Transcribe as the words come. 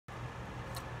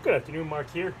Good afternoon, Mark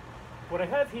here. What I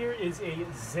have here is a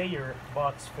Zayre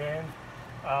box fan.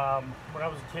 When I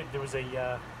was a kid, there was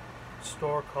a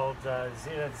store called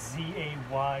Z-A-Y-R-E.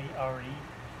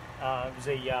 It was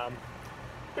a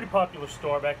pretty popular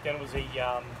store back then. It was a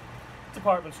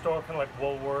department store, kind of like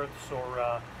Woolworths,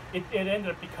 or it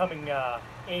ended up becoming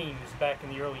Ames back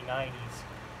in the early 90s.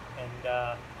 And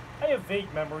I have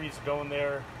vague memories of going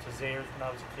there to Zayre's when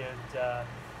I was a kid.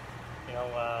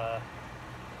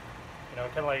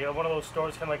 Kind of like one of those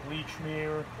stores, kind of like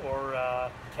Leechmere or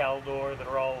Caldor, that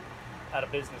are all out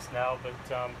of business now. But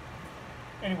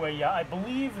anyway, yeah, I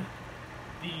believe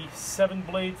the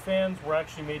 7-blade fans were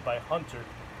actually made by Hunter,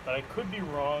 but I could be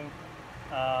wrong.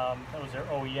 That was their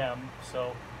OEM,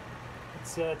 so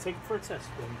let's take it for a test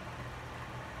spin.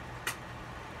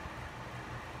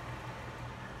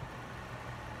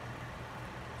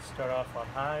 Start off on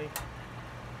high.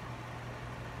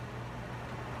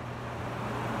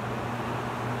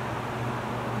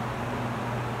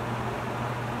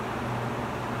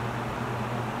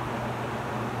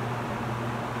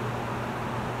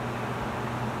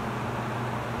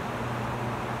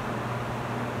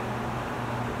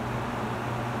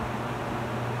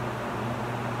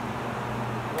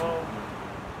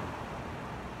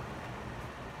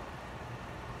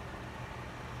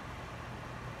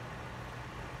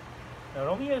 Now it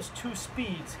only has 2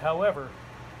 speeds, however,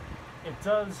 it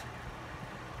does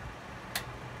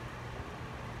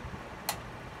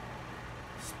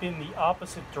spin the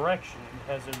opposite direction.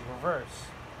 It has a reverse.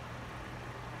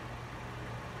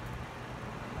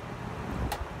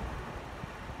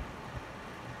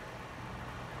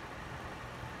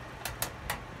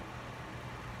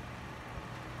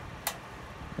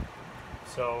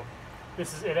 So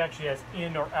it actually has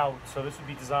in or out, so this would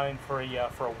be designed for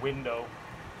a window.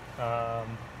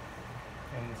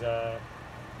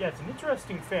 Yeah, it's an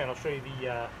interesting fan. I'll show you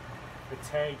the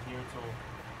tag here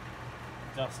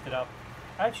to dust it up.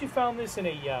 I actually found this in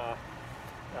a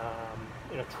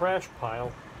trash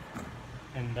pile,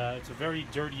 and it's a very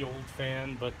dirty old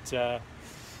fan, but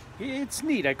it's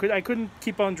neat. I couldn't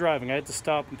keep on driving. I had to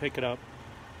stop and pick it up.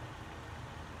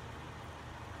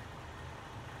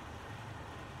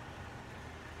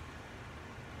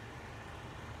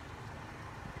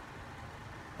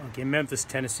 Okay, Memphis,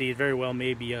 Tennessee. It very well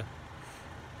may be a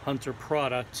Hunter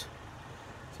product.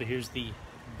 So here's the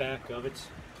back of it.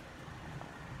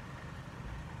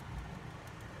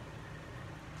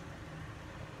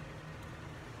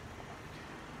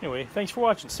 Anyway, thanks for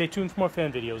watching. Stay tuned for more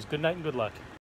fan videos. Good night and good luck.